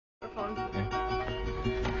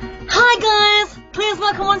Hi guys, please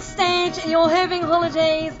welcome on stage in your Irving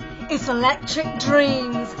holidays. It's Electric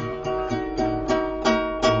Dreams.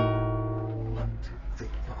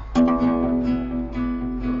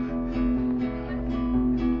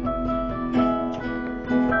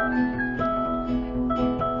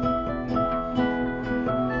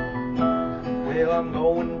 Well, I'm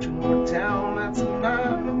going to a town that's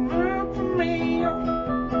not a mile from me.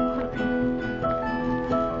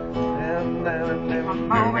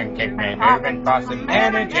 Moving, keep me moving for some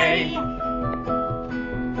energy.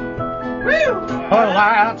 Well,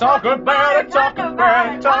 I talk about it, talk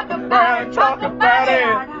about it, talk about it, talk about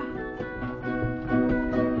it.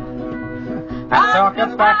 I talk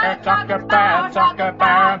about it, talk about it, talk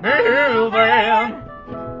about moving.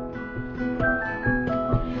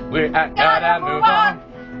 We gotta move on.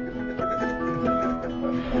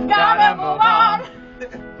 Gotta move on.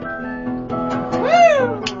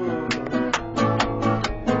 Woo!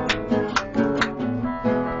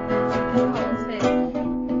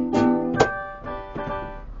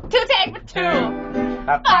 To take me to a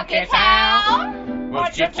funky town.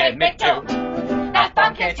 Won't you take me to that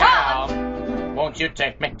funky town? Won't you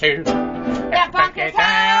take me to that funky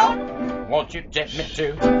town? Won't you take me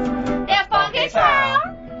to that funky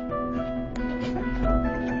town?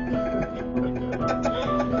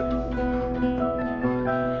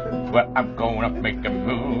 Well, I'm gonna make a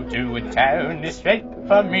move to a town that's right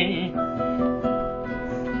for me.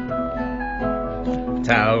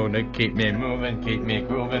 Town to keep me moving, keep me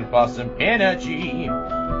grooving for some energy.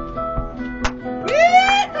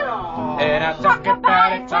 And I talk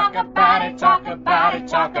about it, talk about it, talk about it,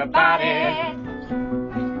 talk about it.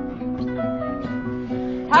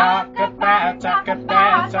 Talk about, talk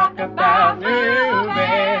about, talk about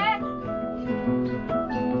moving.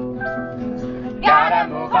 Gotta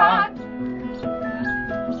move on.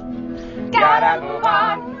 Gotta move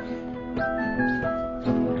on.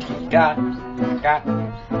 Got.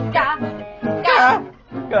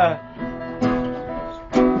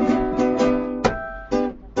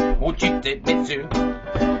 Won't you take me to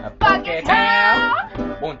a funky town?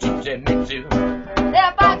 Won't you take me to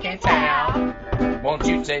that funky town? Won't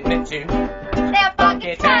you take me to that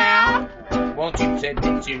funky town? Won't you take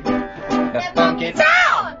me to that funky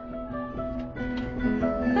town?